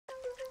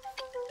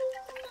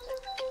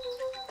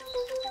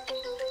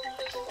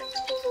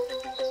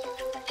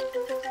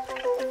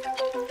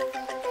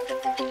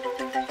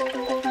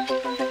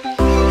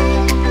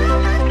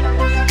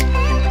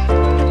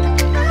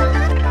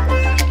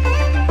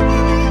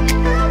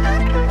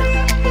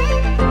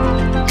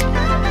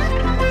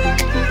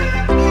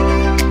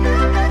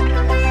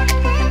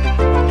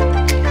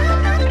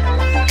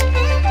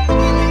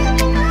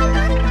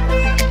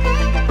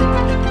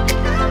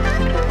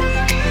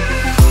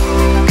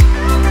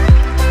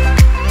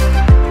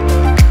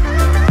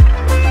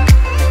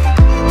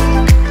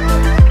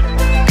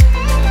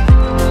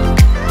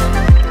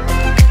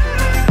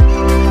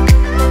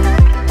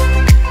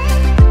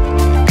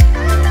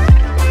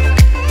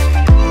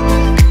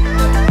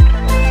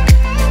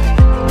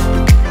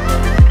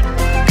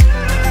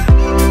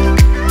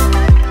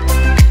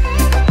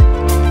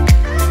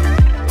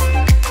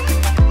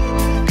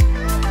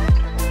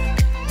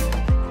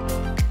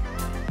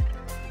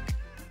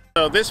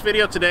this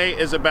video today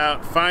is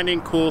about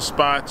finding cool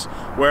spots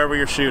wherever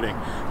you're shooting.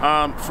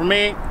 For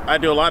me, I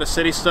do a lot of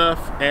city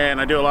stuff and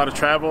I do a lot of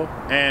travel,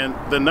 and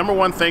the number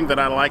one thing that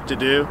I like to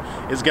do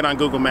is get on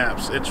Google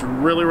Maps. It's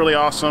really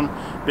awesome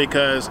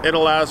because it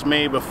allows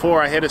me,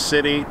 before I hit a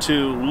city,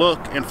 to look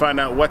and find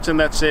out what's in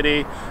that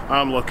city,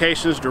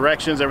 locations,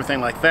 directions,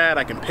 everything like that.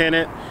 I can pin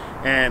it,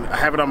 and I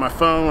have it on my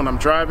phone when I'm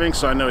driving,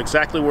 so I know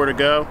exactly where to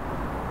go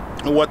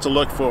and what to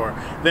look for.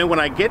 Then when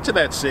I get to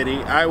that city,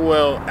 I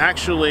will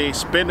actually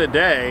spend a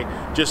day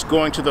just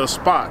going to those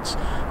spots.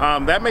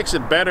 That makes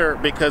it better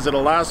because it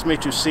allows me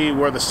to see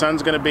where the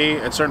sun's going to be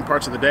at certain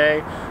parts of the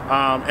day,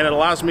 and it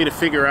allows me to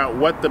figure out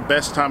what the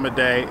best time of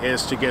day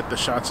is to get the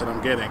shots that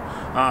I'm getting.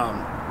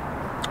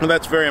 And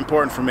that's very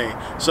important for me.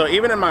 So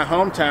even in my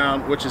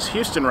hometown, which is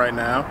Houston right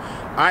now,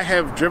 I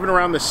have driven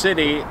around the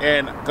city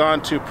and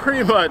gone to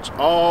pretty much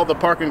all the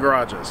parking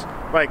garages,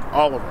 like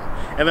all of them.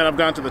 And then I've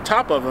gone to the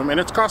top of them, and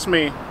it's cost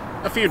me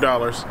a few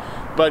dollars,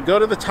 but go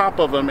to the top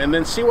of them and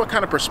then see what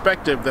kind of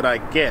perspective that I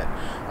get.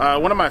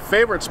 One of my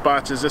favorite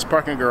spots is this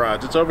parking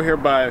garage. It's over here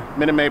by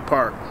Minute Maid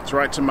Park. It's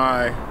right to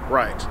my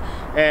right.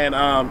 And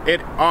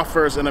it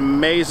offers an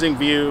amazing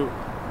view,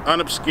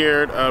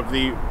 unobscured of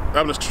the,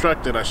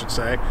 unobstructed I should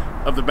say,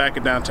 of the back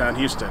of downtown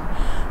Houston.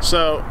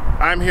 So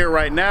I'm here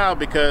right now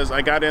because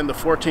I got in the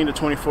 14-24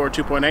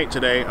 2.8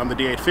 today on the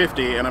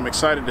D850, and I'm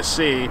excited to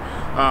see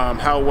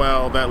how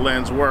well that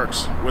lens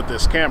works with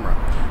this camera.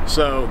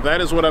 So that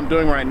is what I'm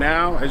doing right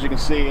now. As you can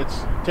see,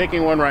 it's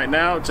taking one right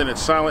now. It's in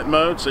its silent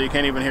mode, so you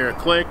can't even hear it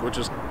click, which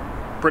is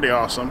pretty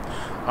awesome.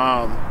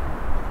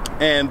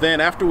 And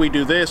then after we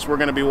do this, we're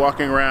going to be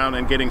walking around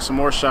and getting some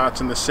more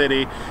shots in the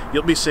city.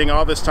 You'll be seeing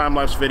all this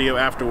time-lapse video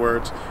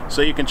afterwards,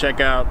 so you can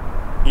check out,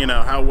 you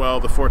know, how well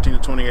the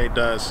 14-24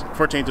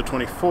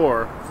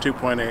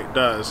 2.8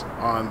 does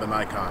on the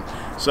Nikon.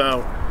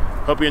 So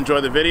hope you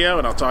enjoy the video,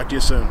 and I'll talk to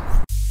you soon.